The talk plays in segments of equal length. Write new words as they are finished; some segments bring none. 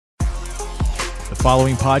The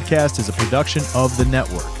following podcast is a production of the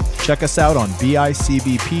network. Check us out on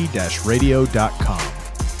bicbp-radio.com.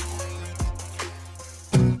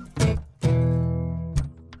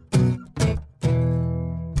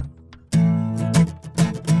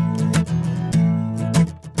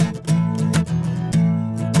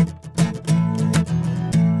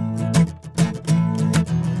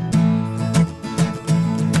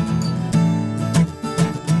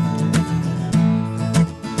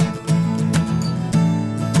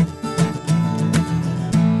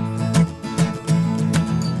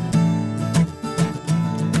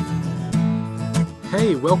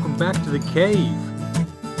 Hey, welcome back to the cave.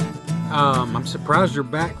 I'm surprised you're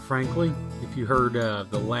back, frankly, if you heard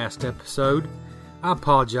the last episode. I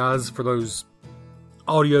apologize for those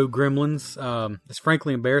audio gremlins. It's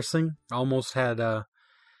frankly embarrassing. I almost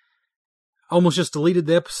just deleted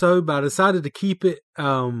the episode, but I decided to keep it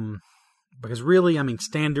because really,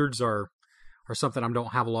 standards are something I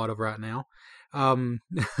don't have a lot of right now. If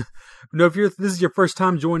this is your first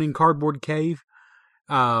time joining Cardboard Cave,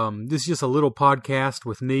 this is just a little podcast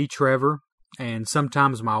with me, Trevor, and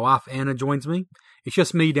sometimes my wife, Anna, joins me. It's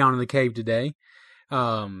just me down in the cave today.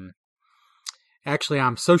 Actually,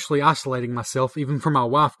 I'm socially isolating myself, even from my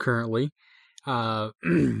wife currently. I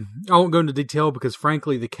won't go into detail because,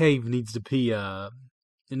 frankly, the cave needs to be a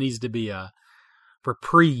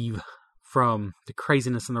reprieve from the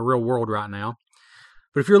craziness in the real world right now.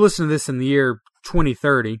 But if you're listening to this in the year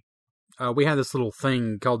 2030, we had this little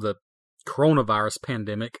thing called the coronavirus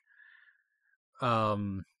pandemic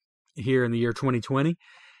here in the year 2020,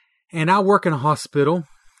 and I work in a hospital,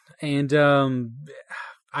 and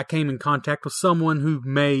I came in contact with someone who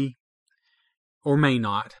may or may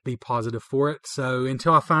not be positive for it. So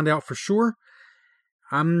until I find out for sure,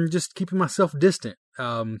 I'm just keeping myself distant.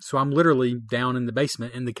 So I'm literally down in the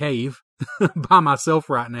basement in the cave by myself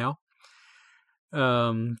right now.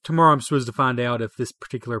 Tomorrow I'm supposed to find out if this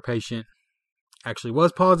particular patient actually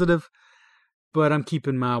was positive, but I'm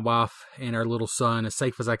keeping my wife and our little son as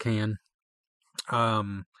safe as I can.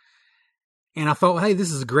 And I thought, hey, this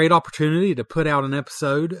is a great opportunity to put out an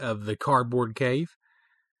episode of the Cardboard Cave.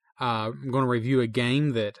 I'm going to review a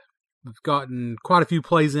game that we've gotten quite a few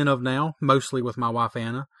plays in of now, mostly with my wife,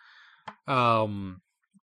 Anna. But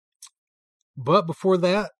before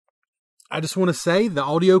that, I just want to say the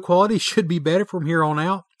audio quality should be better from here on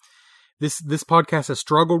out. This podcast has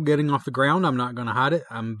struggled getting off the ground. I'm not going to hide it.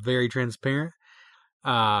 I'm very transparent.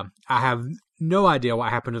 I have no idea what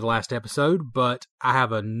happened to the last episode, but I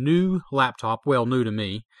have a new laptop, well, new to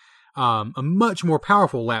me, a much more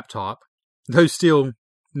powerful laptop, though still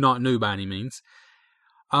not new by any means.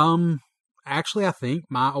 Actually, I think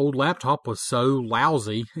my old laptop was so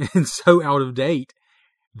lousy and so out of date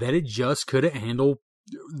that it just couldn't handle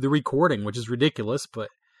the recording, which is ridiculous. But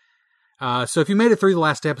so if you made it through the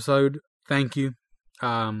last episode, thank you.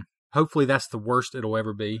 Hopefully that's the worst it'll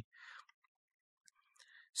ever be.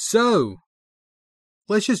 So,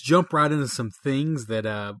 let's just jump right into some things that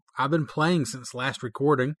I've been playing since last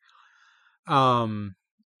recording. I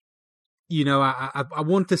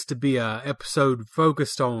want this to be a episode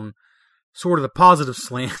focused on sort of the positive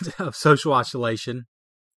slant of social isolation.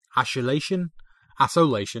 Hopefully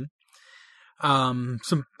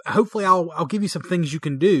I'll give you some things you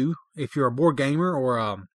can do if you're a board gamer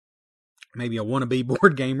or maybe a wannabe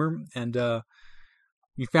board gamer, and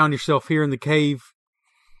you found yourself here in the cave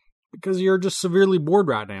because you're just severely bored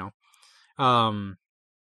right now.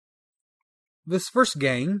 This first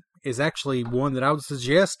game is actually one that I would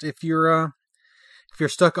suggest if you're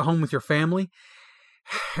stuck at home with your family.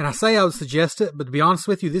 And I say I would suggest it, but to be honest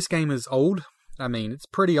with you, this game is old. It's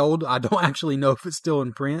pretty old. I don't actually know if it's still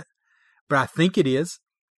in print, but I think it is.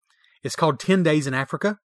 It's called 10 Days in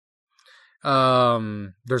Africa.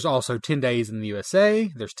 There's also 10 Days in the USA.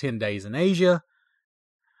 There's 10 Days in Asia.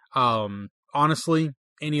 Honestly,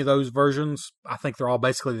 any of those versions, I think they're all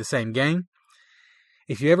basically the same game.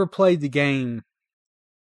 If you ever played the game,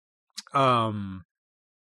 I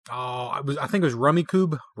think it was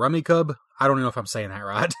Rummikub. I don't know if I'm saying that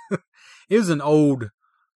right. It was an old,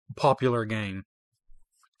 popular game.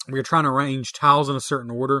 You're trying to arrange tiles in a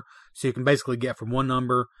certain order, so you can basically get from one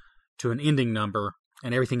number to an ending number,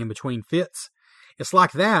 and everything in between fits. It's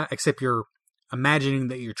like that, except you're imagining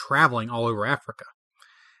that you're traveling all over Africa.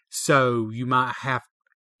 So you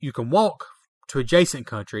can walk to adjacent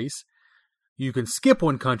countries. You can skip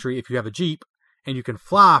one country if you have a Jeep, and you can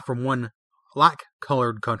fly from one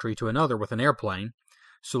like-colored country to another with an airplane.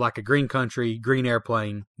 So like a green country, green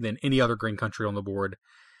airplane, then any other green country on the board.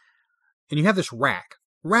 And you have this rack.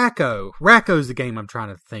 Racco. Racco's the game I'm trying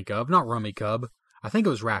to think of, not Rummikub. I think it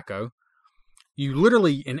was Racco. you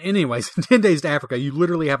literally, and anyways, in 10 Days to Africa, you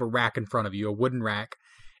literally have a rack in front of you, a wooden rack,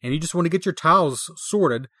 and you just want to get your tiles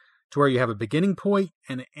sorted to where you have a beginning point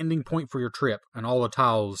and an ending point for your trip, and all the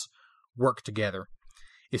tiles work together.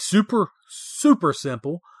 It's super, super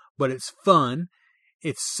simple, but it's fun.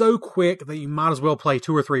 It's so quick that you might as well play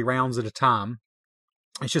 2 or 3 rounds at a time.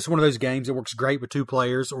 It's just one of those games that works great with 2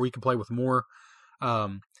 players, or you can play with more.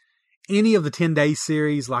 Any of the 10 Days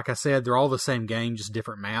series, like I said, they're all the same game, just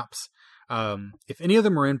different maps. If any of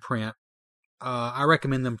them are in print, I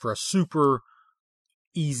recommend them for a super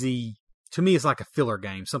easy, to me it's like a filler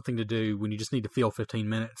game, something to do when you just need to fill 15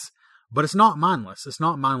 minutes. But it's not mindless. It's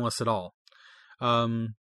not mindless at all. So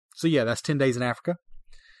yeah, that's 10 Days in Africa.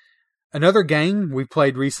 Another game we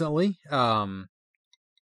played recently is a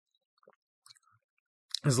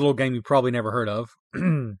little game you probably never heard of.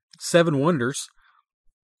 7 Wonders.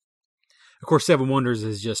 Of course, 7 Wonders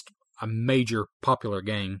is just a major popular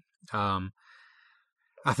game. I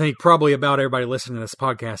think probably about everybody listening to this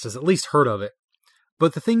podcast has at least heard of it.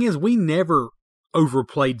 But the thing is, we never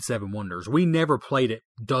overplayed 7 Wonders. We never played it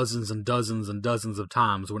dozens and dozens and dozens of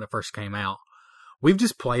times when it first came out. We've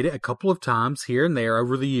just played it a couple of times here and there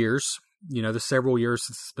over the years. You know, the several years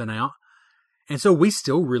since it's been out. And so we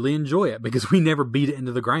still really enjoy it because we never beat it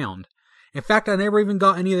into the ground. In fact, I never even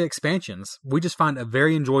got any of the expansions. We just find a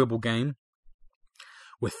very enjoyable game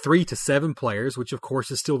with 3 to 7 players, which of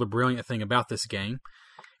course is still the brilliant thing about this game,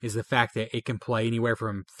 is the fact that it can play anywhere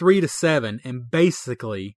from 3 to 7 and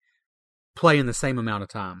basically play in the same amount of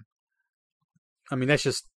time. I mean, that's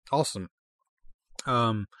just awesome.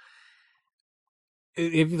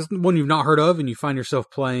 If it's one you've not heard of and you find yourself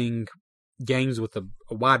playing games with a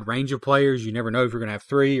wide range of players, you never know if you're going to have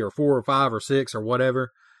 3 or 4 or 5 or 6 or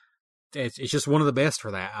whatever. It's just one of the best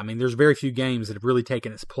for that. I mean, there's very few games that have really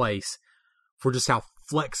taken its place for just how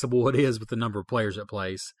flexible it is with the number of players it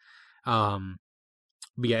plays. But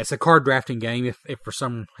yeah, it's a card drafting game, if for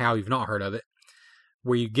somehow you've not heard of it,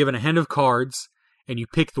 where you're given a hand of cards and you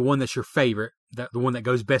pick the one that's your favorite, the one that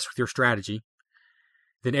goes best with your strategy.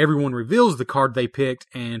 Then everyone reveals the card they picked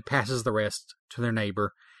and passes the rest to their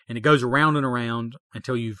neighbor. And it goes around and around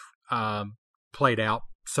until you've played out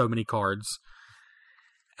so many cards.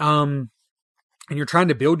 And you're trying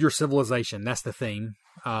to build your civilization. That's the theme.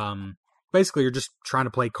 Basically, you're just trying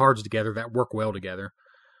to play cards together that work well together.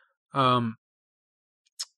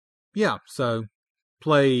 Yeah, so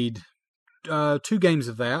played 2 games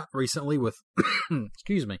of that recently with,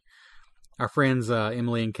 excuse me, our friends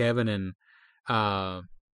Emily and Kevin and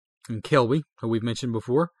Kelby, who we've mentioned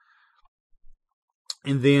before.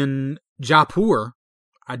 And then Jaipur.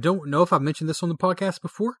 I don't know if I've mentioned this on the podcast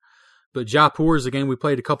before, but Jaipur is a game we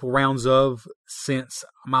played a couple rounds of since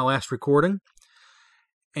my last recording.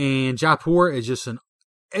 And Jaipur is just an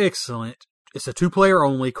excellent, it's a 2-player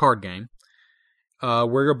only card game,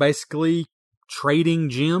 where you're basically trading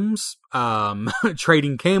gems,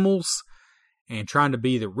 trading camels, and trying to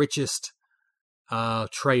be the richest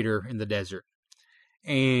trader in the desert.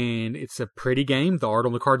 And it's a pretty game. The art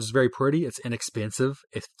on the cards is very pretty. It's inexpensive.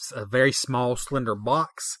 It's a very small, slender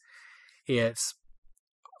box. It's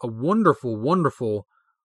a wonderful, wonderful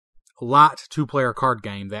light 2-player card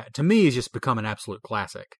game that, to me, has just become an absolute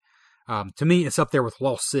classic. To me, it's up there with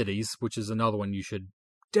Lost Cities, which is another one you should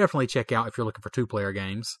definitely check out if you're looking for 2-player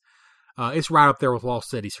games. It's right up there with Lost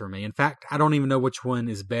Cities for me. In fact, I don't even know which one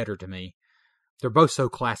is better to me. They're both so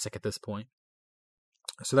classic at this point.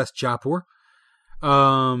 So that's Jaipur.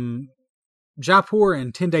 Jaipur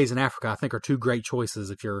and 10 Days in Africa, I think, are 2 great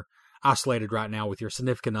choices if you're isolated right now with your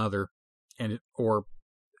significant other or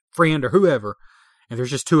friend or whoever. And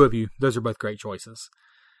there's just 2 of you. Those are both great choices.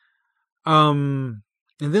 And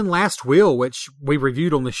then Last Will, which we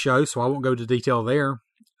reviewed on this show, so I won't go into detail there.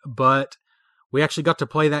 But we actually got to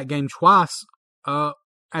play that game twice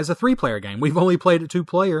as a 3-player game. We've only played it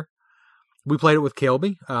 2-player. We played it with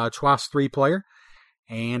Kelby, twice 3-player.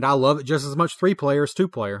 And I love it just as much 3-player as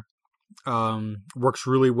 2-player. Works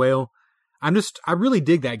really well. I really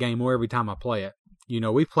dig that game more every time I play it. You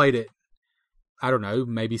know, we've played it, I don't know,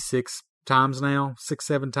 maybe 6 times now, 6,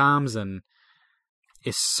 7 times, and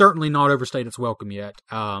it's certainly not overstayed its welcome yet.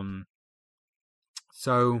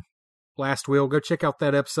 So, Last Will, go check out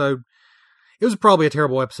that episode. It was probably a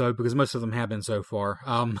terrible episode because most of them have been so far.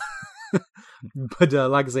 But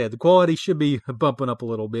like I said, the quality should be bumping up a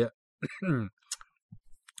little bit.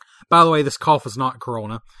 By the way, this cough is not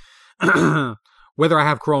Corona. Whether I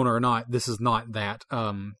have Corona or not, this is not that.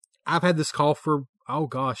 I've had this cough for, oh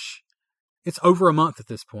gosh, it's over a month at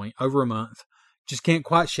this point. Over a month. Just can't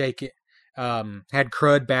quite shake it. Had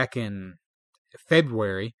crud back in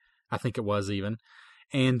February, I think it was even.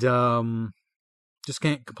 And Just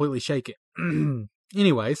can't completely shake it.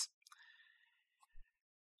 Anyways,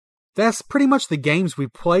 that's pretty much the games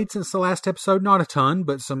we've played since the last episode. Not a ton,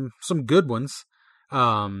 but some good ones.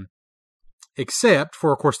 Except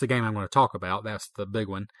for, of course, the game I'm going to talk about. That's the big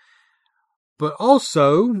one. But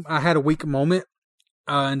also, I had a weak moment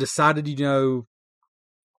and decided,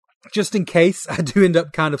 just in case I do end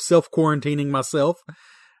up kind of self-quarantining myself,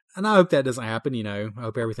 and I hope that doesn't happen, I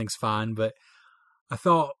hope everything's fine, but I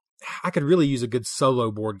thought I could really use a good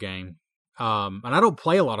solo board game. And I don't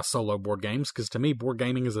play a lot of solo board games, because to me, board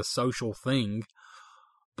gaming is a social thing,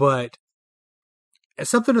 but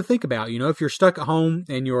it's something to think about. If you're stuck at home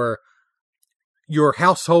and your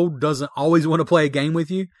household doesn't always want to play a game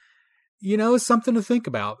with you, it's something to think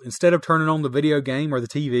about. Instead of turning on the video game or the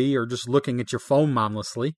TV or just looking at your phone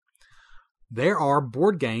mindlessly, there are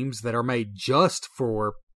board games that are made just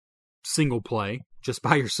for single play, just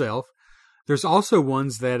by yourself. There's also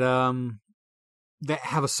ones that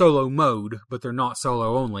have a solo mode, but they're not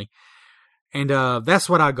solo only. And that's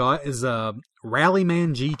what I got, is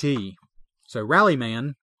Rallyman GT. So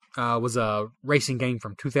Rallyman was a racing game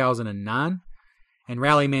from 2009, and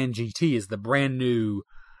Rallyman GT is the brand new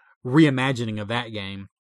reimagining of that game.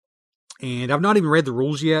 And I've not even read the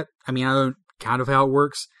rules yet. I mean, I know kind of how it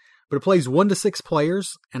works, but it plays 1 to 6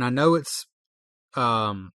 players, and I know it's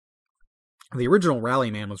the original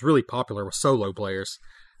Rallyman was really popular with solo players,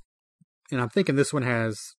 and I'm thinking this one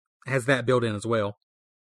has that built in as well.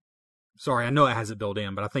 Sorry, I know it has it built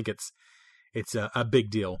in, but I think it's a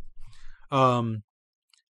big deal.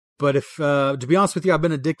 But if to be honest with you, I've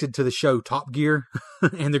been addicted to the show Top Gear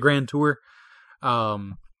and the Grand Tour.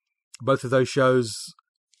 Both of those shows,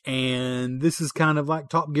 and this is kind of like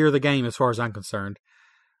Top Gear the game as far as I'm concerned.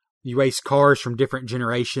 You race cars from different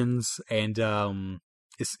generations, and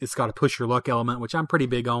it's got a push your luck element, which I'm pretty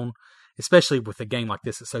big on, especially with a game like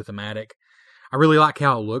this. It's so thematic. I really like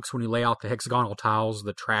how it looks when you lay out the hexagonal tiles.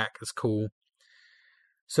 The track is cool.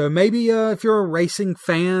 So maybe if you're a racing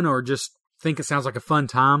fan or just think it sounds like a fun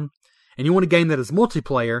time, and you want a game that is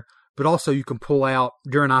multiplayer, but also you can pull out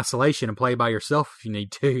during isolation and play by yourself if you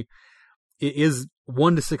need to. It is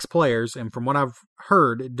 1 to 6 players, and from what I've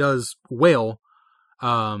heard, it does well,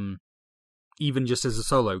 even just as a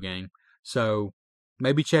solo game. So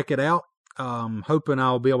maybe check it out. Hoping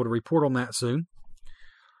I'll be able to report on that soon.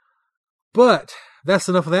 But that's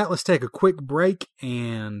enough of that. Let's take a quick break,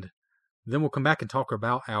 and then we'll come back and talk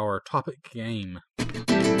about our topic game.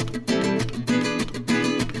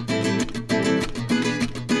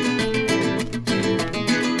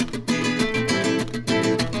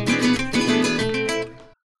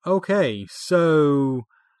 Okay, so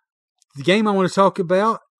the game I want to talk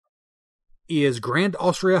about is Grand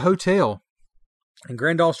Austria Hotel. And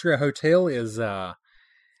Grand Austria Hotel is a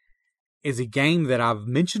game that I've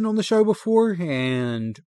mentioned on the show before,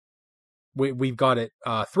 and we've got it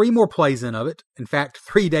 3 more plays in of it. In fact,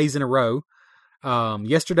 3 days in a row.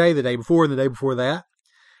 Yesterday, the day before, and the day before that.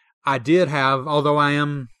 I did have, although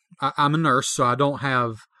I'm a nurse, so I don't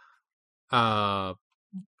have, I'm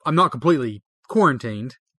not completely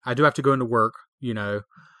quarantined. I do have to go into work,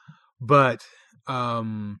 but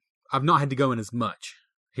I've not had to go in as much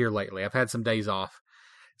here lately. I've had some days off.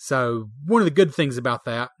 So one of the good things about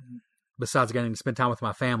that, besides getting to spend time with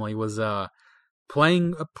my family, was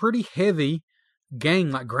playing a pretty heavy game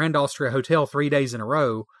like Grand Austria Hotel 3 days in a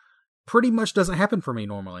row. Pretty much doesn't happen for me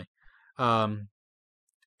normally. And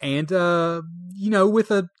with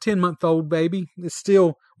a 10-month-old baby, it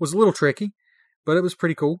still was a little tricky, but it was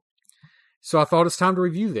pretty cool. So I thought it's time to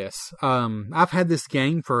review this. I've had this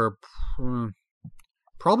game for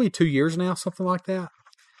probably 2 years now, something like that.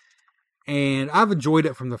 And I've enjoyed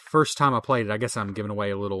it from the first time I played it. I guess I'm giving away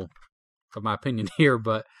a little of my opinion here,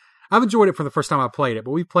 but I've enjoyed it from the first time I played it. But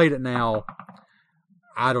we've played it now,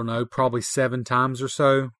 I don't know, probably 7 times or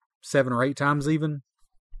so. 7 or 8 times even,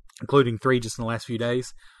 including 3 just in the last few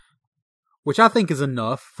days. Which I think is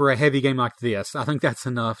enough for a heavy game like this. I think that's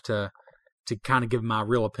enough to kind of give my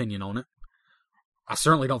real opinion on it. I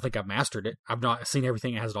certainly don't think I've mastered it. I've not seen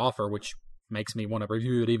everything it has to offer, which makes me want to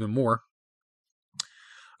review it even more.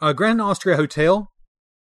 Grand Austria Hotel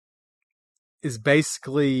is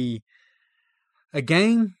basically a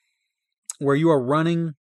game where you are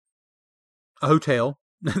running a hotel,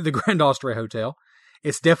 the Grand Austria Hotel.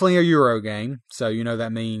 It's definitely a Euro game, so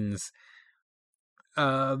that means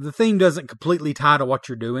the theme doesn't completely tie to what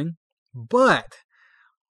you're doing. But,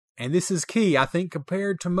 and this is key, I think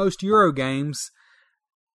compared to most Euro games,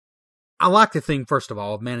 I like the theme, first of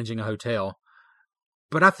all, of managing a hotel.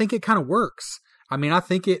 But I think it kind of works. I mean, I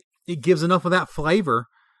think it gives enough of that flavor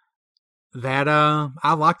that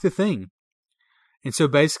I like the theme. And so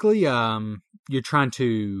basically, you're trying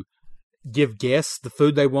to give guests the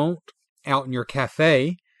food they want out in your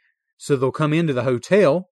cafe, so they'll come into the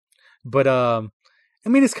hotel. But I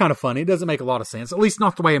mean, it's kind of funny. It doesn't make a lot of sense, at least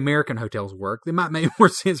not the way American hotels work. They might make more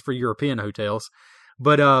sense for European hotels.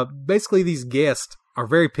 But basically, these guests are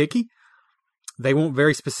very picky. They want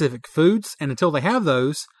very specific foods, and until they have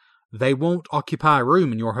those, they won't occupy a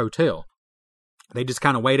room in your hotel. They just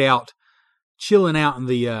kind of wait out, chilling out in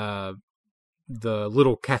the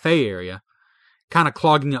little cafe area, kind of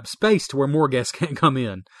clogging up space to where more guests can't come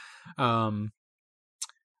in.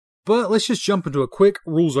 But let's just jump into a quick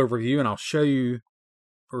rules overview, and I'll show you,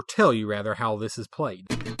 or tell you rather, how this is played.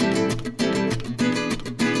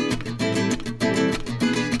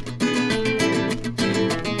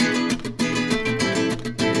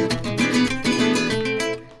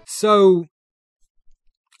 So,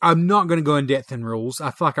 I'm not going to go in depth in rules.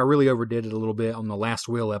 I feel like I really overdid it a little bit on the last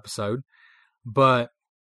wheel episode. But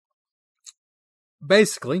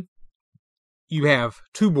basically, you have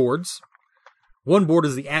two boards. One board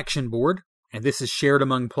is the action board, and this is shared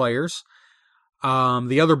among players.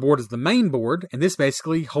 The other board is the main board, and this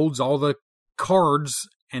basically holds all the cards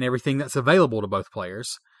and everything that's available to both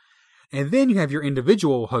players. And then you have your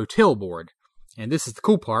individual hotel board. And this is the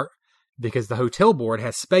cool part, because the hotel board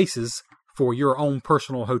has spaces for your own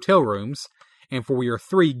personal hotel rooms and for your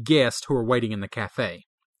 3 guests who are waiting in the cafe.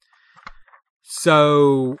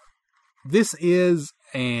 So, this is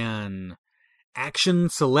an action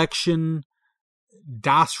selection,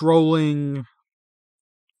 dice rolling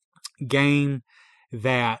game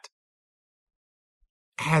that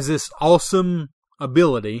has this awesome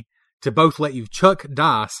ability to both let you chuck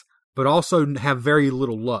dice, but also have very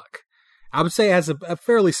little luck. I would say it has a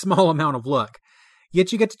fairly small amount of luck.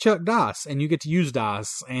 Yet you get to chuck dice, and you get to use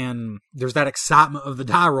dice, and there's that excitement of the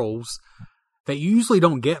die rolls that you usually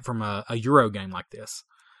don't get from a Euro game like this.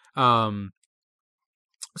 So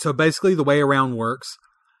basically, the way a round works,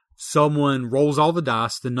 someone rolls all the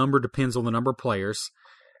dice. The number depends on the number of players.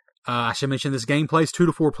 I should mention this game plays 2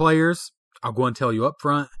 to 4 players. I'll go and tell you up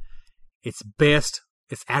front. It's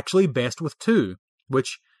actually best with 2,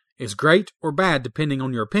 which is great or bad depending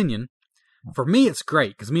on your opinion. For me, it's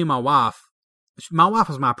great because me and my wife is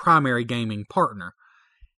my primary gaming partner.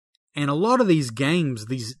 And a lot of these games,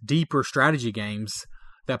 these deeper strategy games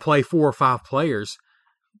that play 4 or 5 players,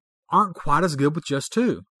 aren't quite as good with just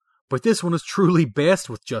 2. But this one is truly best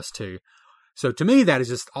with just 2. So to me, that is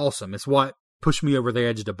just awesome. It's what pushed me over the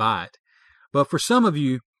edge to buy it. But for some of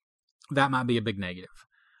you, that might be a big negative.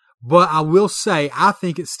 But I will say, I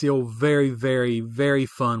think it's still very, very, very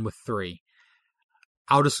fun with 3.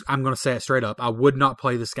 I'm going to say it straight up. I would not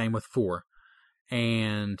play this game with 4.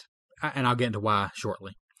 And I'll get into why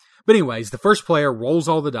shortly. But anyways, the first player rolls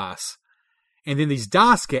all the dice. And then these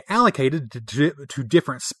dice get allocated to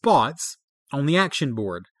different spots on the action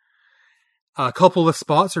board. A couple of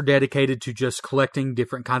spots are dedicated to just collecting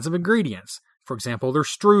different kinds of ingredients. For example,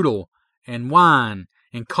 there's strudel, and wine,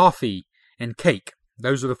 and coffee, and cake.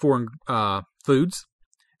 Those are the 4 foods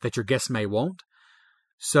that your guests may want.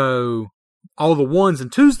 So all the 1s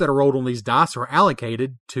and 2s that are rolled on these dice are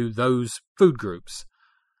allocated to those food groups.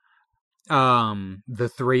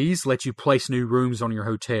 The 3s let you place new rooms on your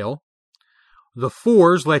hotel. The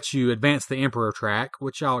 4s let you advance the Emperor track,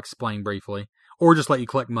 which I'll explain briefly, or just let you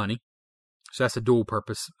collect money. So that's a dual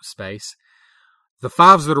purpose space. The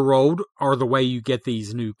 5s that are rolled are the way you get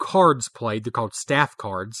these new cards played. They're called staff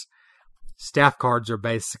cards. Staff cards are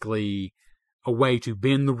basically a way to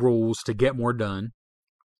bend the rules to get more done.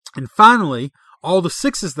 And finally, all the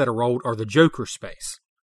 6s that are rolled are the Joker space.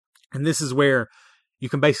 And this is where you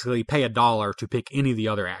can basically pay $1 to pick any of the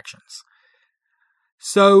other actions.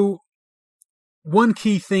 So, one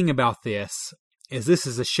key thing about this is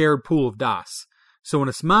a shared pool of dice. So when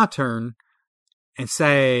it's my turn, and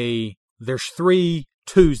say there's 3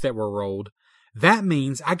 2s that were rolled, that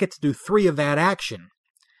means I get to do 3 of that action.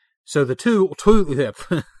 So the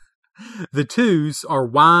 2s are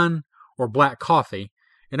wine or black coffee.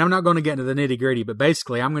 And I'm not going to get into the nitty gritty, but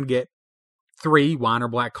basically I'm going to get 3 wine or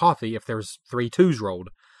black coffee if there's 3 2s rolled.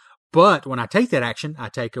 But when I take that action, I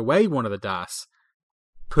take away one of the dice,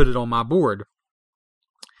 put it on my board.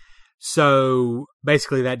 So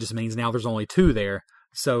basically that just means now there's only 2 there.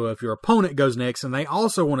 So if your opponent goes next and they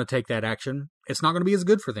also want to take that action, it's not going to be as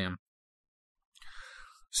good for them.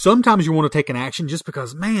 Sometimes you want to take an action just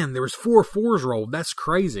because, man, there was 4 4s rolled. That's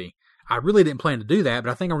crazy. I really didn't plan to do that,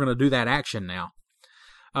 but I think I'm going to do that action now.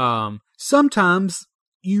 Sometimes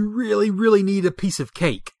you really, really need a piece of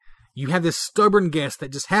cake. You have this stubborn guest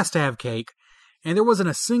that just has to have cake, and there wasn't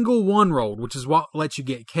a single 1 rolled, which is what lets you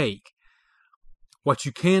get cake. What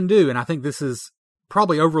you can do, and I think this is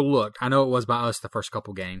probably overlooked, I know it was by us the first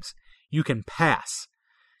couple games, you can pass.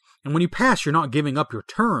 And when you pass, you're not giving up your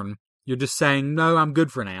turn. You're just saying, no, I'm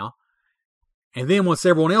good for now. And then once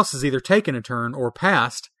everyone else has either taken a turn or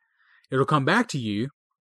passed, it'll come back to you.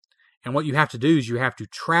 And what you have to do is you have to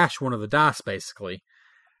trash one of the dice, basically.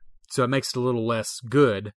 So it makes it a little less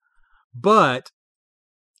good. But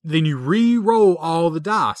then you re-roll all the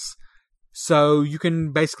dice. So you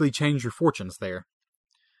can basically change your fortunes there.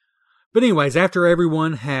 But anyways, after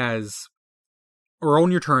everyone has, or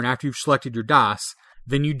on your turn, after you've selected your dice,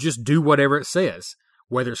 then you just do whatever it says.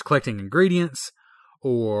 Whether it's collecting ingredients,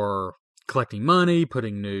 or collecting money,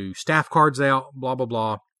 putting new staff cards out, blah, blah,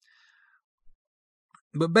 blah.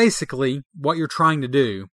 But basically, what you're trying to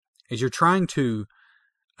do is you're trying to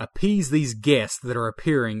appease these guests that are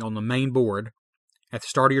appearing on the main board. At the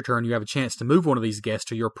start of your turn, you have a chance to move one of these guests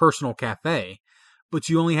to your personal cafe, but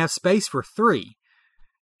you only have space for 3.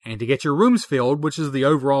 And to get your rooms filled, which is the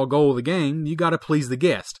overall goal of the game, you got to please the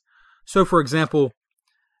guest. So, for example,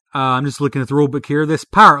 I'm just looking at the rulebook here. This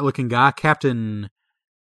pirate-looking guy, Captain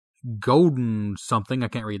Golden something, I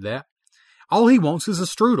can't read that. All he wants is a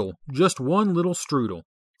strudel. Just one little strudel.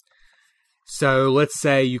 So let's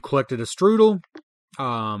say you collected a strudel.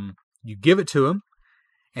 You give it to him.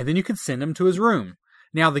 And then you can send him to his room.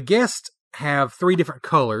 Now the guests have 3 different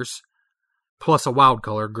colors. Plus a wild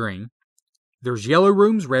color, green. There's yellow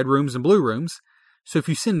rooms, red rooms, and blue rooms. So if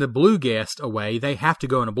you send the blue guest away, they have to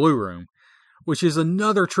go in a blue room. Which is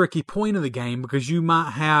another tricky point of the game. Because you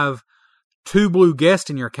might have 2 blue guests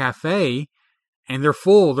in your cafe. And they're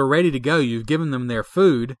full, they're ready to go, you've given them their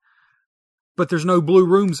food, but there's no blue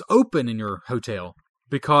rooms open in your hotel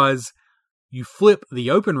because you flip the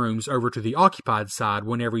open rooms over to the occupied side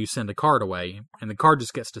whenever you send a card away, and the card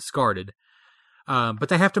just gets discarded. But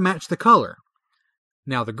they have to match the color.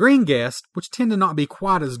 Now, the green guests, which tend to not be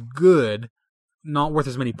quite as good, not worth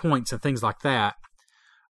as many points and things like that,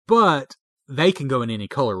 but they can go in any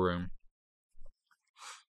color room.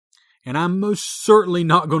 And I'm most certainly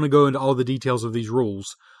not going to go into all the details of these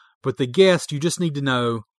rules, but the guests, you just need to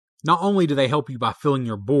know, not only do they help you by filling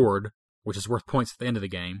your board, which is worth points at the end of the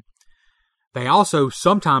game, they also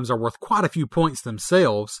sometimes are worth quite a few points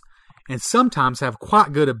themselves, and sometimes have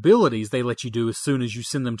quite good abilities they let you do as soon as you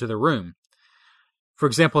send them to their room. For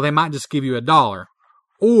example, they might just give you $1,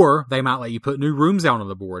 or they might let you put new rooms out on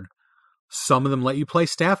the board. Some of them let you play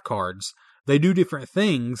staff cards. They do different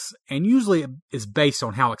things, and usually it's based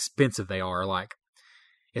on how expensive they are. Like,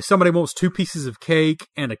 if somebody wants 2 pieces of cake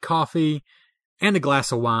and a coffee and a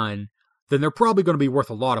glass of wine, then they're probably going to be worth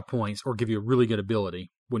a lot of points or give you a really good ability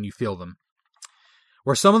when you fill them.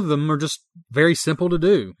 Where some of them are just very simple to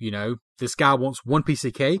do. You know, this guy wants 1 piece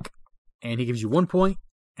of cake, and he gives you 1 point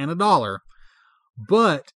and $1.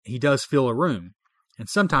 But he does fill a room. And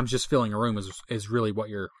sometimes just filling a room is really what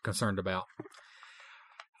you're concerned about.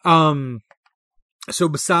 So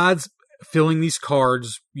besides filling these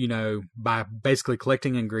cards, you know, by basically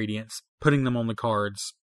collecting ingredients, putting them on the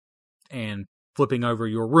cards, and flipping over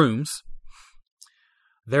your rooms,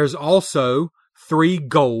 there's also 3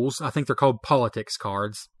 goals. I think they're called politics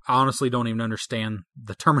cards. I honestly don't even understand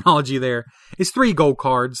the terminology there. It's 3 goal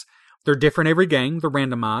cards. They're different every game. They're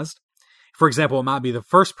randomized. For example, it might be the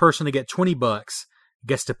first person to get $20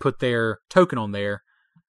 gets to put their token on there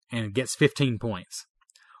and gets 15 points.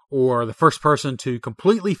 Or the first person to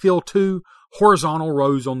completely fill 2 horizontal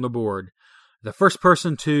rows on the board. The first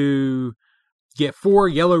person to get 4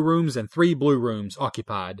 yellow rooms and 3 blue rooms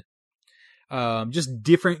occupied. Just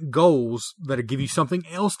different goals that give you something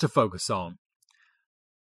else to focus on.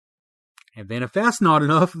 And then if that's not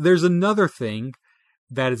enough, there's another thing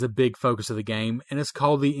that is a big focus of the game, and it's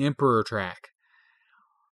called the Emperor Track.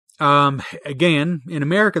 Again, in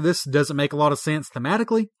America, this doesn't make a lot of sense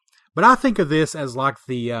thematically. But I think of this as like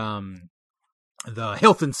the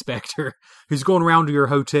health inspector who's going around to your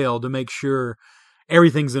hotel to make sure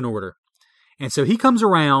everything's in order. And so he comes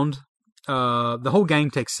around, the whole game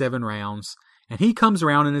takes 7 rounds, and he comes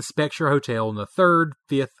around and inspects your hotel in the 3rd,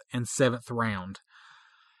 5th, and 7th round.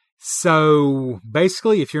 So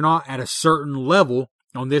basically, if you're not at a certain level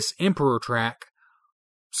on this Emperor Track,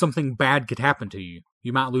 something bad could happen to you.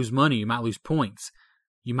 You might lose money, you might lose points.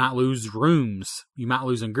 You might lose rooms. You might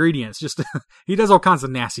lose ingredients. Just he does all kinds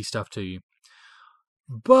of nasty stuff to you.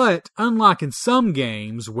 But unlike in some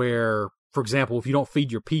games where, for example, if you don't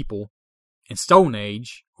feed your people in Stone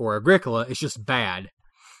Age or Agricola, it's just bad.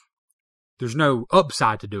 There's no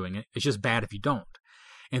upside to doing it. It's just bad if you don't.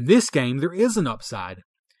 In this game, there is an upside.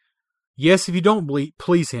 Yes, if you don't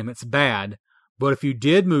please him, it's bad. But if you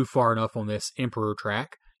did move far enough on this Emperor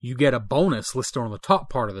Track, you get a bonus listed on the top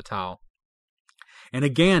part of the tile. And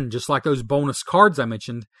again, just like those bonus cards I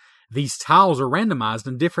mentioned, these tiles are randomized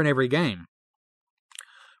and different every game.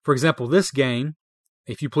 For example, this game,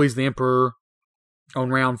 if you please the Emperor on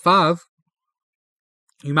round 5,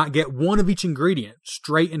 you might get one of each ingredient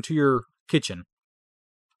straight into your kitchen.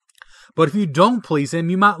 But if you don't please him,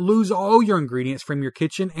 you might lose all your ingredients from your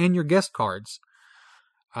kitchen and your guest cards.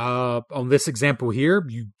 On this example here,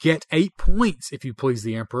 you get 8 points if you please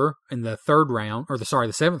the Emperor in the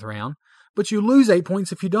 7th round, but you lose 8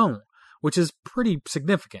 points if you don't, which is pretty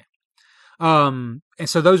significant. And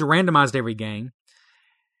so those are randomized every game.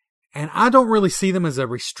 And I don't really see them as a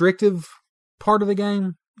restrictive part of the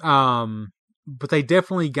game, but they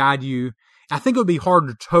definitely guide you. I think it would be hard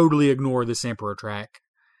to totally ignore this Emperor track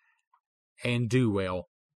and do well,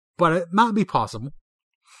 but it might be possible.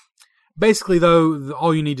 Basically, though,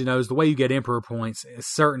 all you need to know is the way you get Emperor points is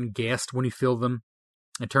certain guests, when you fill them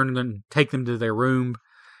and take them to their room,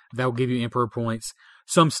 they'll give you Emperor points.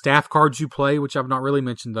 Some staff cards you play, which I've not really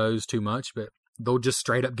mentioned those too much, but they'll just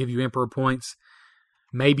straight up give you Emperor points.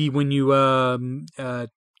 Maybe when you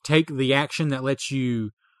take the action that lets you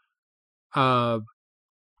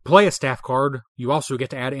play a staff card, you also get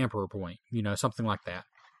to add an Emperor point, something like that.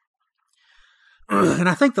 And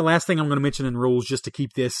I think the last thing I'm going to mention in rules, just to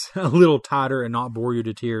keep this a little tighter and not bore you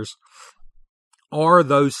to tears, are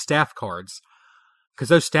those staff cards. Because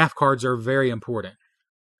those staff cards are very important.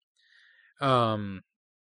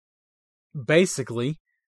 Basically,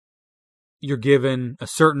 you're given a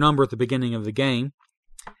certain number at the beginning of the game,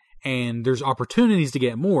 and there's opportunities to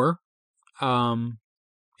get more.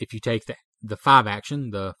 If you take the 5 action,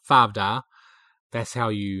 the 5 die, that's how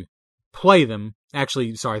you play them.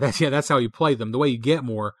 Actually, sorry, that's how you play them. The way you get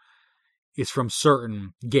more is from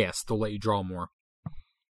certain guests. They'll let you draw more.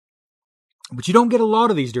 But you don't get a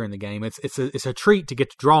lot of these during the game. It's a treat to get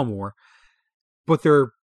to draw more. But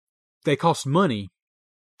they cost money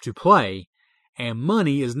to play, and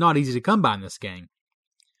money is not easy to come by in this game.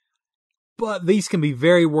 But these can be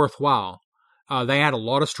very worthwhile. They add a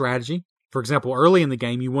lot of strategy. For example, early in the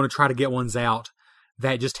game, you want to try to get ones out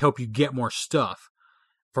that just help you get more stuff.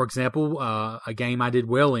 For example, a game I did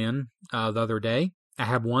well in the other day, I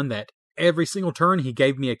had one that every single turn he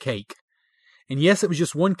gave me a cake. And yes, it was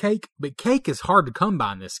just one cake, but cake is hard to come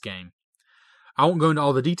by in this game. I won't go into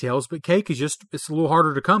all the details, but cake is it's a little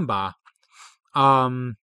harder to come by.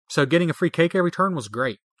 So getting a free cake every turn was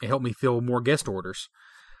great. It helped me fill more guest orders.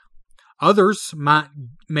 Others might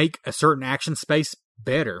make a certain action space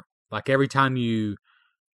better. Like every time you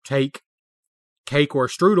take cake or a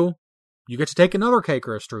strudel, you get to take another cake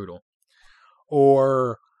or a strudel.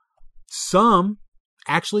 Or some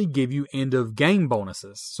actually give you end of game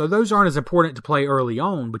bonuses. So those aren't as important to play early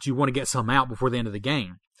on, but you want to get some out before the end of the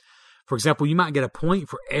game. For example, you might get a point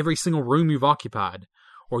for every single room you've occupied.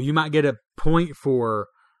 Or you might get a point for,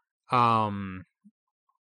 I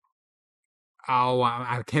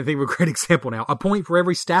can't think of a great example now. A point for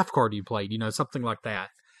every staff card you played, something like that.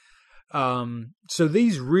 So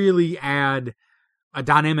these really add a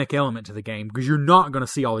dynamic element to the game, because you're not going to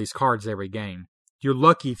see all these cards every game. You're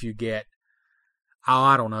lucky if you get,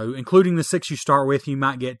 I don't know, including the 6 you start with, you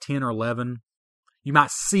might get 10 or 11. You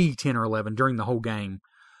might see 10 or 11 during the whole game,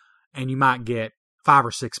 and you might get 5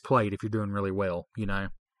 or 6 played if you're doing really well,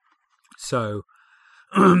 So,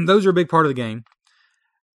 those are a big part of the game.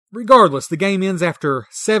 Regardless, the game ends after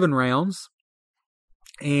 7 rounds,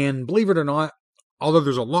 and believe it or not, although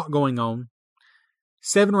there's a lot going on,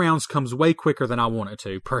 7 rounds comes way quicker than I want it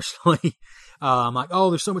to, personally. I'm like,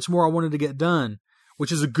 there's so much more I wanted to get done,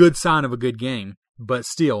 which is a good sign of a good game. But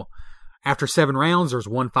still, after 7 rounds, there's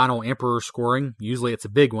one final Emperor scoring. Usually it's a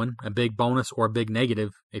big one, a big bonus, or a big negative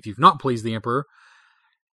if you've not pleased the Emperor.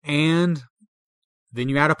 And then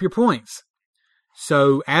you add up your points.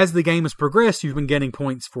 So as the game has progressed, you've been getting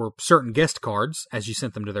points for certain guest cards as you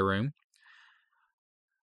sent them to their room.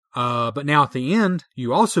 But now at the end,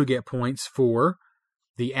 you also get points for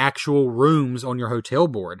the actual rooms on your hotel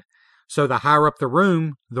board. So the higher up the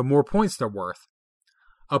room, the more points they're worth.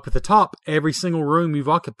 Up at the top, every single room you've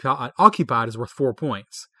occupied is worth 4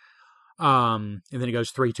 points. And then it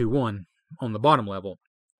goes 3, 2, 1 on the bottom level.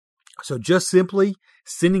 So just simply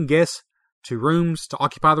sending guests to rooms to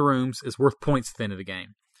occupy the rooms is worth points at the end of the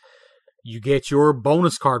game. You get your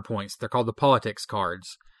bonus card points. They're called the politics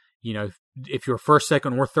cards. If you're first,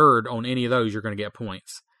 second, or third on any of those, you're going to get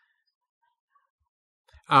points.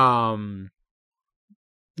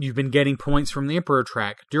 You've been getting points from the Emperor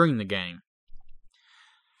track during the game.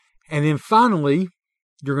 And then finally,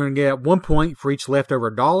 you're going to get 1 point for each leftover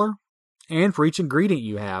dollar and for each ingredient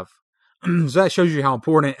you have. So that shows you how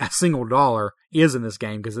important a single dollar is in this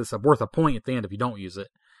game, because it's worth a point at the end if you don't use it.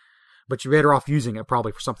 but you're better off using it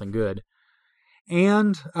probably for something good.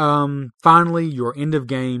 And finally, your end of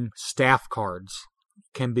game staff cards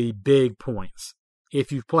can be big points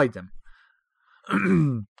if you've played them.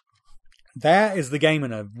 That is the game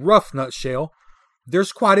in a rough nutshell.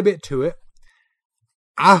 There's quite a bit to it.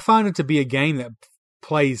 I find it to be a game that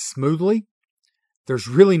plays smoothly. There's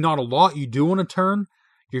really not a lot you do on a turn,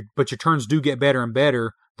 but your turns do get better and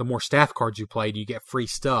better. The more staff cards you play, you get free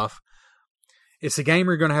stuff. It's a game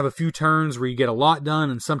where you're going to have a few turns where you get a lot done,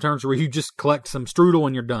 and some turns where you just collect some strudel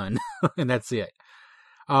and you're done. And that's it.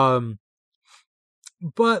 But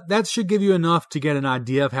that should give you enough to get an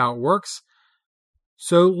idea of how it works.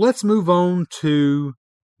 So let's move on to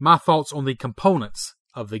my thoughts on the components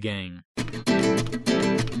of the game.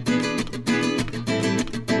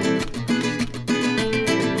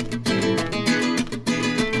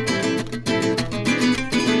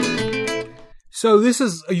 So this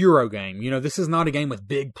is a Euro game. This is not a game with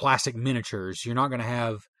big plastic miniatures. You're not going to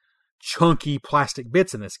have chunky plastic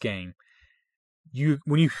bits in this game.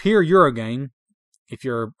 When you hear Euro game, if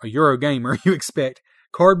you're a Euro gamer, you expect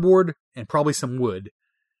cardboard and probably some wood.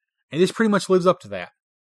 And this pretty much lives up to that.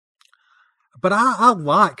 But I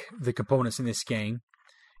like the components in this game.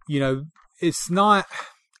 It's not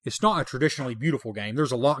a traditionally beautiful game.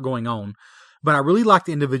 There's a lot going on. But I really like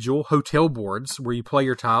the individual hotel boards where you play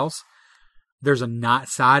your tiles. There's a night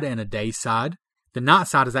side and a day side. The night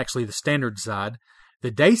side is actually the standard side.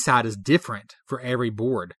 The day side is different for every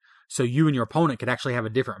board. So you and your opponent could actually have a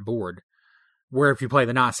different board. Where if you play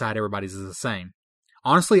the night side, everybody's is the same.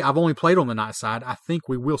 Honestly, I've only played on the night side. I think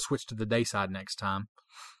we will switch to the day side next time.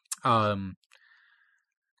 Because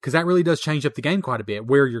that really does change up the game quite a bit.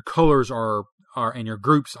 Where your colors are and your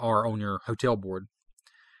groups are on your hotel board.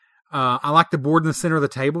 I like the board in the center of the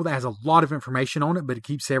table that has a lot of information on it, but it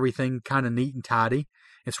keeps everything kind of neat and tidy.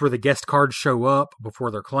 It's where the guest cards show up before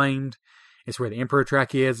they're claimed. It's where the Emperor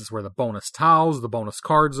track is. It's where the bonus tiles, the bonus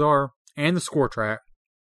cards are, and the score track.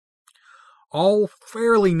 All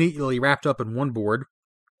fairly neatly wrapped up in one board.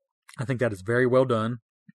 I think that is very well done.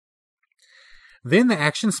 Then the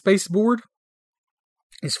action space board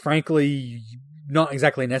is frankly not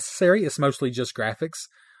exactly necessary. It's mostly just graphics.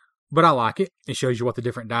 But I like it. It shows you what the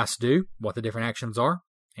different dice do, what the different actions are,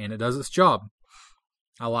 and it does its job.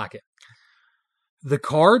 I like it. The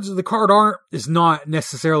card art is not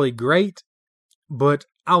necessarily great, but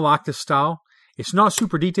I like the style. It's not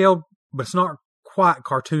super detailed, but it's not quite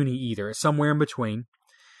cartoony either. It's somewhere in between.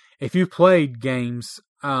 If you've played games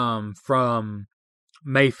from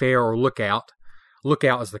Mayfair or Lookout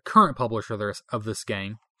is the current publisher of this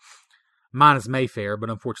game. Mine is Mayfair, but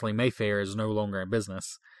unfortunately Mayfair is no longer in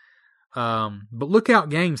business. But Lookout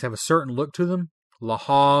games have a certain look to them. Le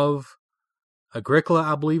Havre, Agricola,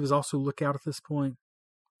 I believe, is also Lookout at this point.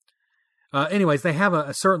 Anyways, they have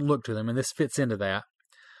a certain look to them, and this fits into that.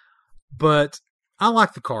 But I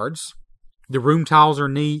like the cards. The room tiles are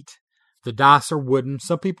neat. The dice are wooden.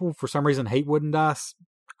 Some people, for some reason, hate wooden dice.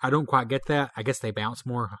 I don't quite get that. I guess they bounce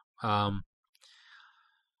more.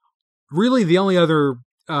 Really, the only other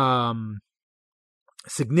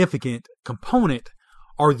significant component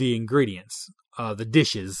are the ingredients, the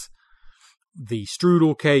dishes, the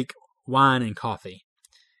strudel, cake, wine, and coffee.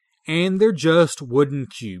 And they're just wooden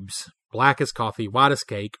cubes. Black as coffee, white as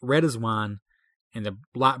cake, red as wine, and the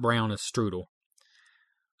light brown as strudel.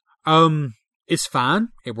 It's fine.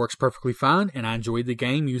 It works perfectly fine, and I enjoyed the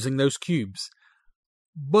game using those cubes.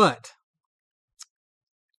 But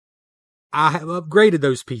I have upgraded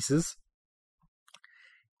those pieces,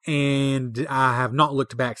 and I have not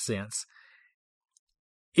looked back since.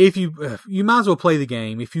 If you might as well play the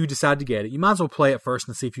game. If you decide to get it, you might as well play it first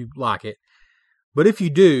and see if you like it. But if you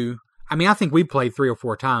do, I think we played 3 or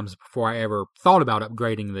 4 times before I ever thought about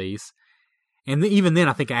upgrading these. And even then,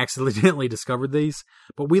 I think I accidentally discovered these.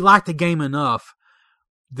 But we liked the game enough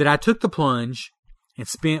that I took the plunge and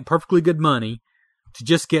spent perfectly good money to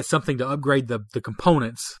just get something to upgrade the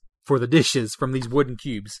components for the dishes from these wooden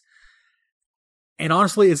cubes. And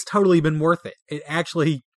honestly, it's totally been worth it. It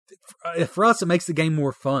actually, for us, it makes the game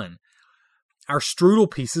more fun. Our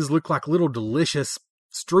strudel pieces look like little delicious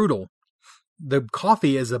strudel. The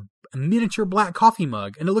coffee is a miniature black coffee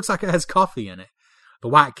mug, and it looks like it has coffee in it. The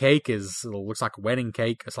white cake looks like a wedding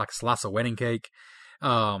cake. It's like a slice of wedding cake.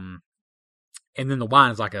 And then the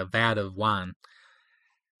wine is like a vat of wine.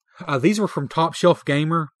 These were from Top Shelf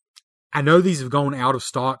Gamer. I know these have gone out of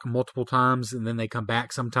stock multiple times, and then they come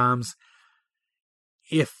back sometimes.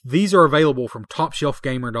 If these are available from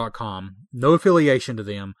TopShelfGamer.com, no affiliation to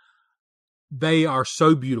them, they are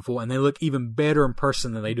so beautiful, and they look even better in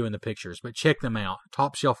person than they do in the pictures. But check them out,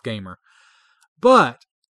 Top Shelf Gamer. But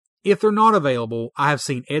If they're not available, I have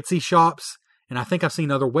seen Etsy shops, and I think I've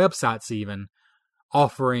seen other websites even,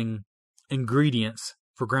 offering ingredients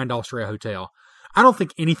for Grand Austria Hotel. I don't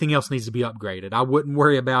think anything else needs to be upgraded. I wouldn't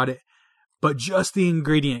worry about it. But just the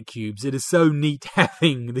ingredient cubes. It is so neat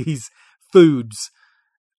having these foods.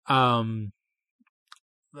 I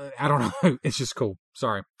don't know. It's just cool.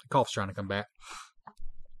 Sorry. The cough's trying to come back.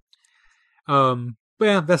 But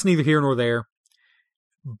yeah, that's neither here nor there.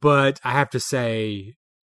 But I have to say,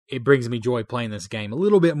 it brings me joy playing this game a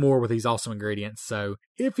little bit more with these awesome ingredients. So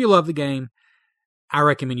if you love the game, I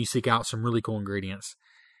recommend you seek out some really cool ingredients.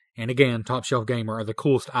 And again, Top Shelf Gamer are the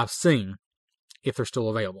coolest I've seen, if they're still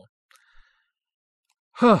available.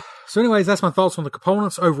 So anyways, that's my thoughts on the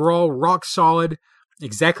components. Overall, rock solid.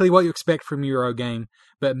 Exactly what you expect from a Euro game.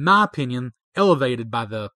 But in my opinion, elevated by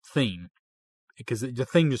the theme. Because the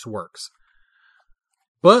theme just works.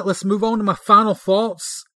 But let's move on to my final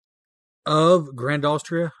thoughts of Grand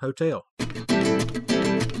Austria Hotel.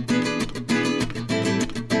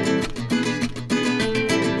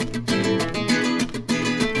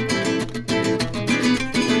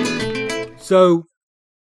 So,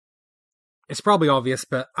 it's probably obvious,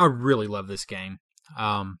 but I really love this game.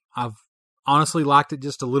 I've honestly liked it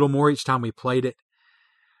just a little more each time we played it.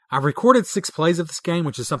 I've recorded 6 plays of this game,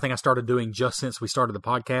 which is something I started doing just since we started the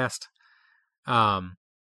podcast.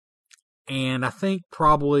 And I think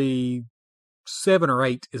probably 7 or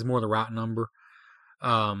 8 is more the right number.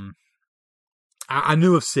 I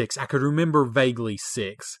knew of 6. I could remember vaguely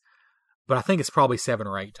 6. But I think it's probably 7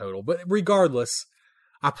 or 8 total. But regardless,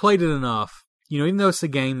 I played it enough. You know, even though it's a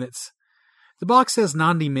game that's... The box says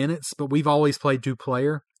 90 minutes, but we've always played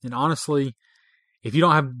 2-player. And honestly, if you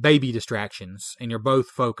don't have baby distractions and you're both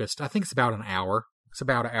focused, I think it's about an hour. It's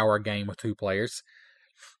about an hour game with 2 players.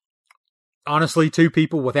 Honestly, 2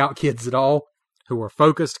 people without kids at all who are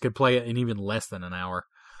focused could play it in even less than an hour.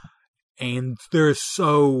 And there's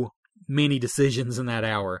so many decisions in that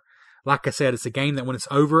hour. Like I said, it's a game that when it's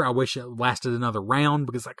over, I wish it lasted another round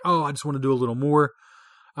because I just want to do a little more.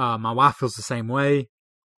 My wife feels the same way.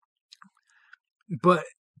 But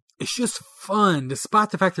it's just fun, despite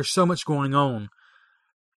the fact there's so much going on.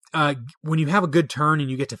 When you have a good turn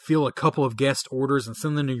and you get to fill a couple of guest orders and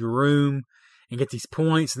send them to your room and get these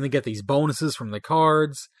points and then get these bonuses from the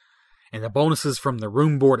cards and the bonuses from the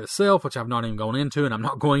room board itself, which I've not even gone into and I'm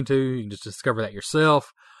not going to. You can just discover that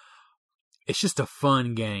yourself. It's just a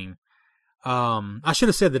fun game. I should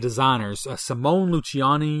have said the designers, Simone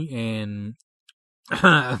Luciani and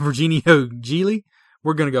Virginio Gili.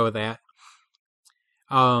 We're going to go with that.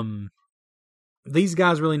 These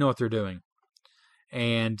guys really know what they're doing.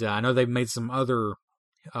 And I know they've made some other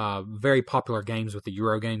very popular games with the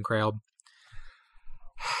Eurogame crowd.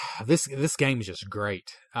 This game is just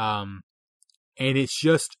great. And it's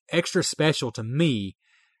just extra special to me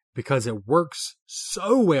because it works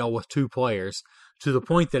so well with 2 players to the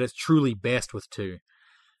point that it's truly best with 2.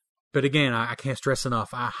 But again, I can't stress enough,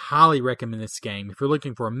 I highly recommend this game. If you're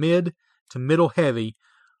looking for a mid to middle heavy,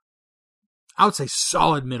 I would say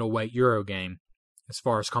solid middleweight Euro game as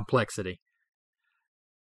far as complexity.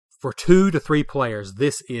 For 2 to 3 players,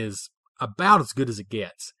 this is about as good as it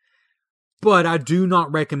gets. But I do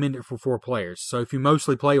not recommend it for 4 players. So if you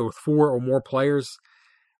mostly play with 4 or more players,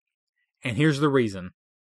 and here's the reason.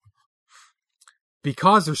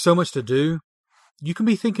 Because there's so much to do, you can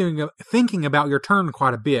be thinking about your turn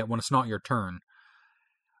quite a bit when it's not your turn.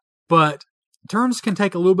 But turns can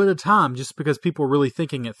take a little bit of time just because people are really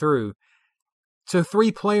thinking it through. So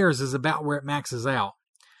 3 players is about where it maxes out.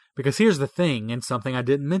 Because here's the thing, and something I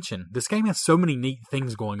didn't mention. This game has so many neat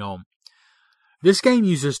things going on. This game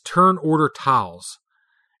uses turn order tiles.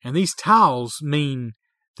 And these tiles mean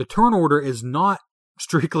the turn order is not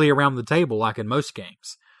strictly around the table like in most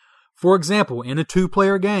games. For example, in a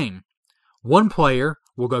 2-player game, 1 player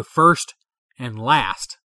will go first and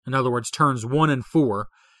last. In other words, turns 1 and 4.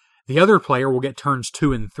 The other player will get turns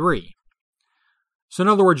 2 and 3. So in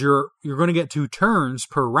other words, you're going to get 2 turns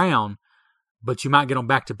per round, but you might get them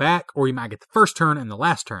back to back, or you might get the first turn and the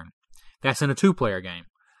last turn. That's in a 2-player game.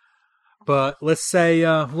 But let's say,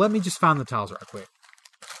 let me just find the tiles right quick.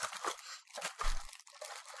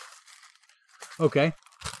 Okay.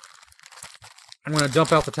 I'm going to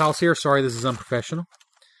dump out the tiles here. Sorry, this is unprofessional.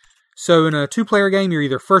 So in a 2-player game, you're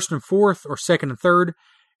either first and fourth or second and third.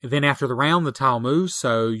 And then after the round, the tile moves,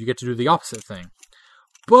 so you get to do the opposite thing.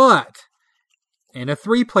 But in a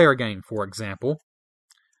 3-player game, for example,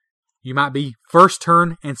 you might be first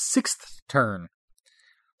turn and 6th turn,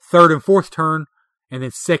 third and 4th turn, and then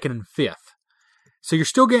 2nd and 5th. So you're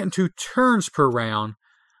still getting 2 turns per round,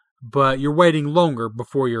 but you're waiting longer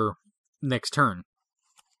before your next turn.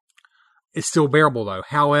 It's still bearable though.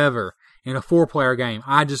 However, in a 4-player game,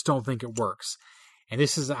 I just don't think it works. And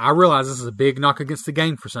I realize this is a big knock against the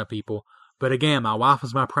game for some people. But again, my wife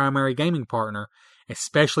is my primary gaming partner,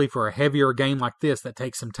 especially for a heavier game like this that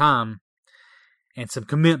takes some time and some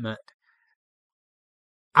commitment.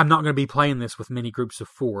 I'm not going to be playing this with many groups of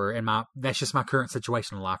 4, and that's just my current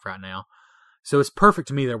situation in life right now. So it's perfect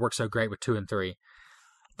to me that it works so great with 2 and 3.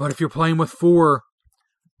 But if you're playing with 4,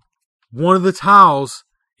 one of the tiles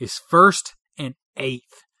is 1st and 8th.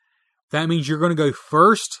 That means you're going to go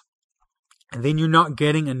 1st, and then you're not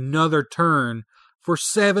getting another turn for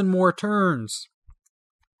 7 more turns.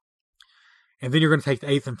 And then you're going to take the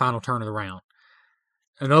 8th and final turn of the round.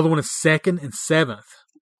 Another one is 2nd and 7th.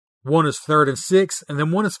 One is 3rd and 6th, and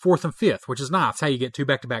then one is 4th and 5th, which is nice. How you get 2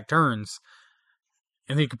 back-to-back turns,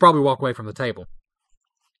 and then you could probably walk away from the table.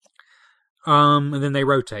 And then they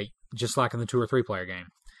rotate, just like in the 2 or 3-player game.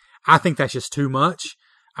 I think that's just too much.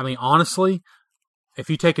 I mean, honestly,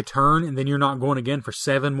 if you take a turn and then you're not going again for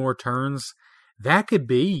 7 more turns, that could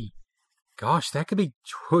be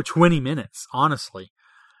 20 minutes, honestly.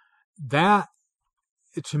 That,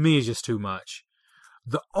 to me, is just too much.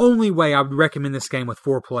 The only way I would recommend this game with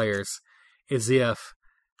 4 players is if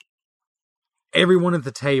everyone at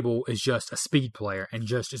the table is just a speed player and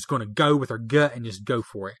just is going to go with her gut and just go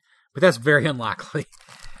for it. But that's very unlikely.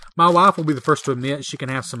 My wife will be the first to admit she can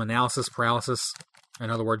have some analysis paralysis. In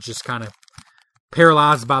other words, just kind of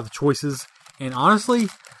paralyzed by the choices. And honestly,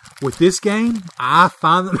 with this game, I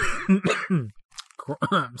find them...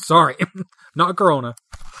 Sorry, not Corona.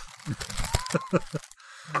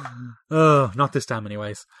 Not this time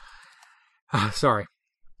anyways. Sorry.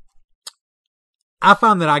 I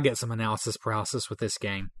find that I get some analysis paralysis with this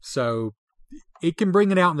game. So it can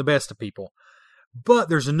bring it out in the best of people. But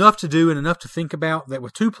there's enough to do and enough to think about that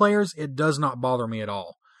with 2 players, it does not bother me at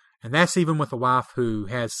all. And that's even with a wife who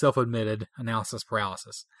has self-admitted analysis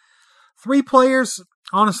paralysis. 3 players,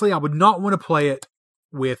 honestly, I would not want to play it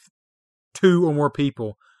with 2 or more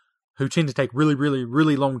people who tend to take really, really,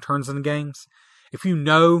 really long turns in games. If you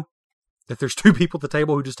know that there's 2 people at the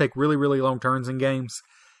table who just take really, really long turns in games,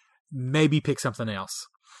 maybe pick something else.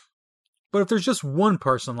 But if there's just one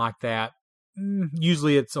person like that,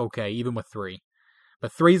 usually it's okay, even with 3.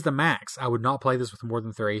 But 3 is the max. I would not play this with more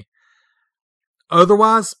than 3.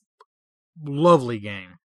 Otherwise, lovely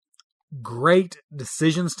game. Great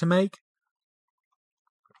decisions to make.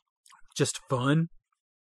 Just fun.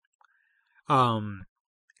 And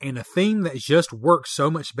a theme that just works so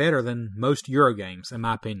much better than most Euro games, in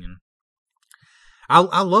my opinion.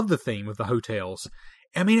 I love the theme of the hotels.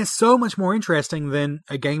 I mean, it's so much more interesting than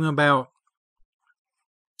a game about,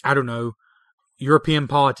 I don't know, European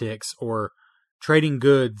politics or trading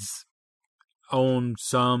goods on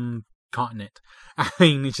some continent. I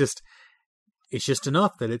mean, it's just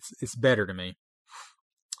enough that it's better to me.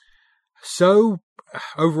 So,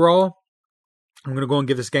 overall, I'm going to go and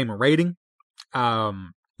give this game a rating.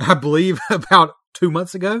 I believe about 2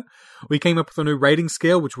 months ago, we came up with a new rating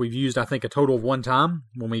scale, which we've used, I think, a total of 1 time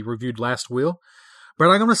when we reviewed Last Will. But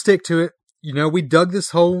I'm going to stick to it. You know, we dug this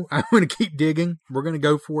hole. I'm going to keep digging. We're going to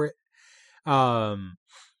go for it. And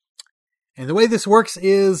the way this works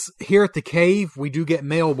is here at the cave, we do get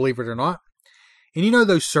mail, believe it or not. And you know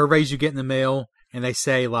those surveys you get in the mail and they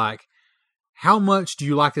say like, how much do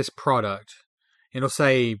you like this product? And it'll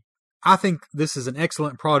say, I think this is an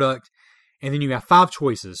excellent product. And then you have 5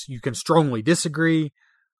 choices. You can strongly disagree,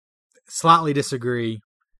 slightly disagree,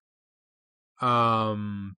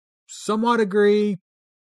 somewhat agree.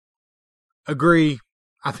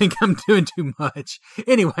 I think I'm doing too much.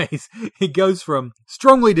 Anyways, it goes from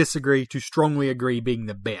strongly disagree to strongly agree being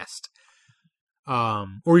the best. Or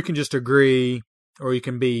you can just agree, or you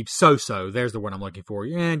can be so-so. There's the word I'm looking for.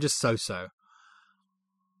 Yeah, just so-so.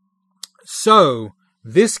 So,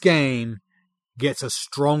 this game gets a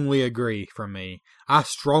strongly agree from me. I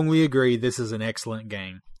strongly agree this is an excellent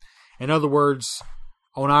game. In other words,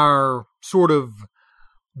 on our sort of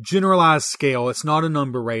generalized scale, it's not a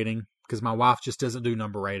number rating, because my wife just doesn't do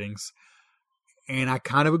number ratings. And I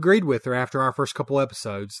kind of agreed with her after our first couple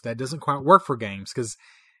episodes. That doesn't quite work for games, because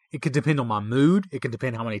it could depend on my mood. It could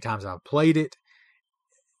depend how many times I've played it.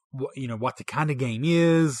 You know, what the kind of game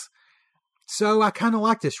is. So I kind of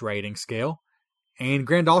like this rating scale. And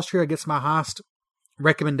Grand Austria gets my highest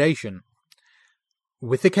recommendation.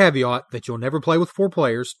 With the caveat that you'll never play with 4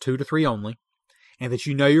 players, 2 to 3 only. And that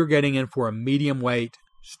you know you're getting in for a medium weight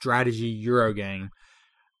strategy Euro game.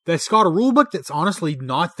 That's got a rulebook that's honestly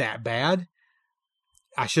not that bad.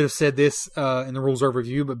 I should have said this in the rules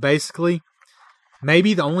overview, but basically,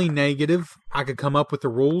 maybe the only negative I could come up with the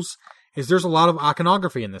rules is there's a lot of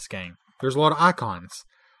iconography in this game. There's a lot of icons.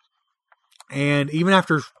 And even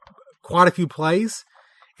after quite a few plays,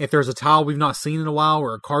 if there's a tile we've not seen in a while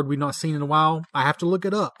or a card we've not seen in a while, I have to look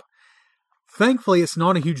it up. Thankfully, it's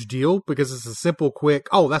not a huge deal because it's a simple, quick,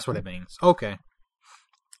 oh, that's what it means. Okay.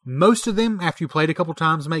 Most of them, after you played a couple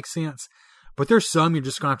times, make sense. But there's some you're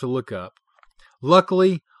just going to have to look up.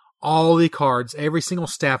 Luckily, all the cards, every single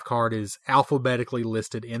staff card is alphabetically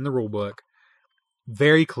listed in the rulebook.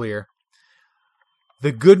 Very clear.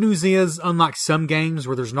 The good news is, unlike some games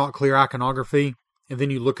where there's not clear iconography, and then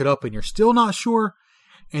you look it up and you're still not sure,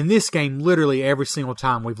 in this game, literally every single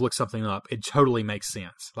time we've looked something up, it totally makes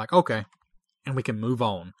sense. Like, okay, and we can move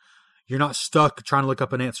on. You're not stuck trying to look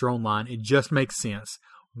up an answer online. It just makes sense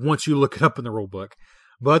once you look it up in the rulebook.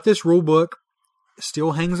 But this rulebook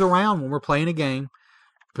still hangs around when we're playing a game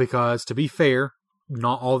because, to be fair,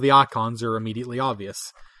 not all the icons are immediately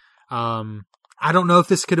obvious. I don't know if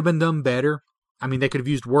this could have been done better. I mean, they could have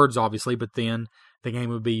used words, obviously, but then the game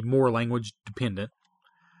would be more language dependent.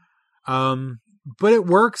 But it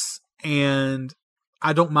works, and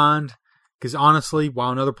I don't mind, because honestly,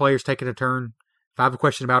 while another player's taking a turn, if I have a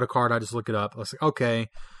question about a card, I just look it up. Let's say, okay,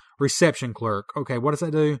 reception clerk. Okay, what does that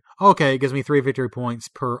do? Okay, it gives me 3 victory points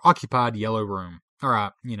per occupied yellow room. All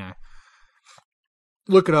right,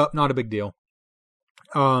 look it up, not a big deal.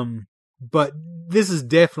 But this is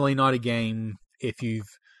definitely not a game if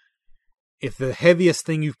the heaviest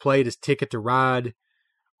thing you've played is Ticket to Ride,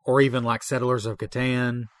 or even like Settlers of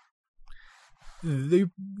Catan,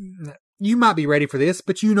 you might be ready for this,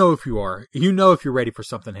 but you know if you are. You know if you're ready for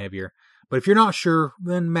something heavier. But if you're not sure,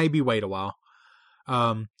 then maybe wait a while.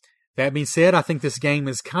 That being said, I think this game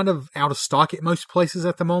is kind of out of stock at most places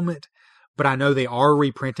at the moment, but I know they are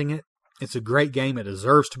reprinting it. It's a great game. It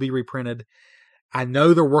deserves to be reprinted. I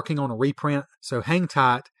know they're working on a reprint, so hang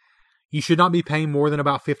tight. You should not be paying more than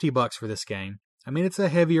about $50 for this game. I mean, it's a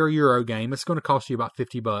heavier Euro game. It's going to cost you about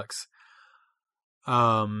 $50.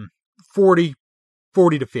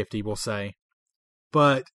 40 to 50, we'll say.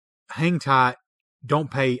 But hang tight. Don't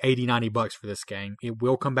pay $80-$90 for this game. It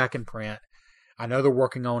will come back in print. I know they're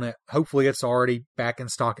working on it. Hopefully it's already back in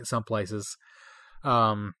stock at some places.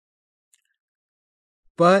 But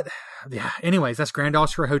yeah, anyways, that's Grand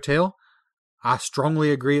Austria Hotel. I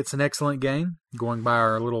strongly agree it's an excellent game, going by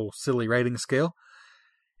our little silly rating scale.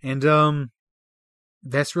 And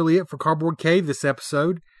that's really it for Cardboard Cave this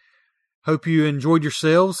episode. Hope you enjoyed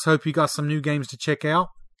yourselves. Hope you got some new games to check out.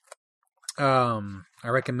 I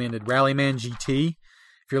recommended Rallyman GT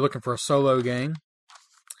if you're looking for a solo game.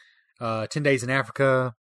 10 Days in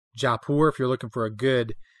Africa, Jaipur if you're looking for a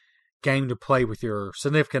good game to play with your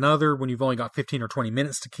significant other when you've only got 15 or 20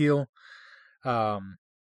 minutes to kill. I've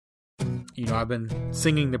been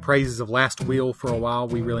singing the praises of Last Wheel for a while.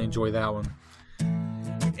 We really enjoy that one.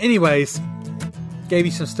 Anyways, gave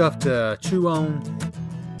you some stuff to chew on.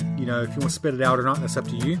 If you want to spit it out or not, that's up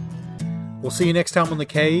to you. We'll see you next time on the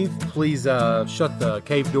cave. Please shut the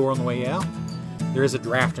cave door on the way out. There is a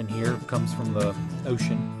draft in here. It comes from the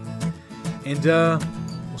ocean. And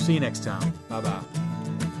we'll see you next time. Bye-bye.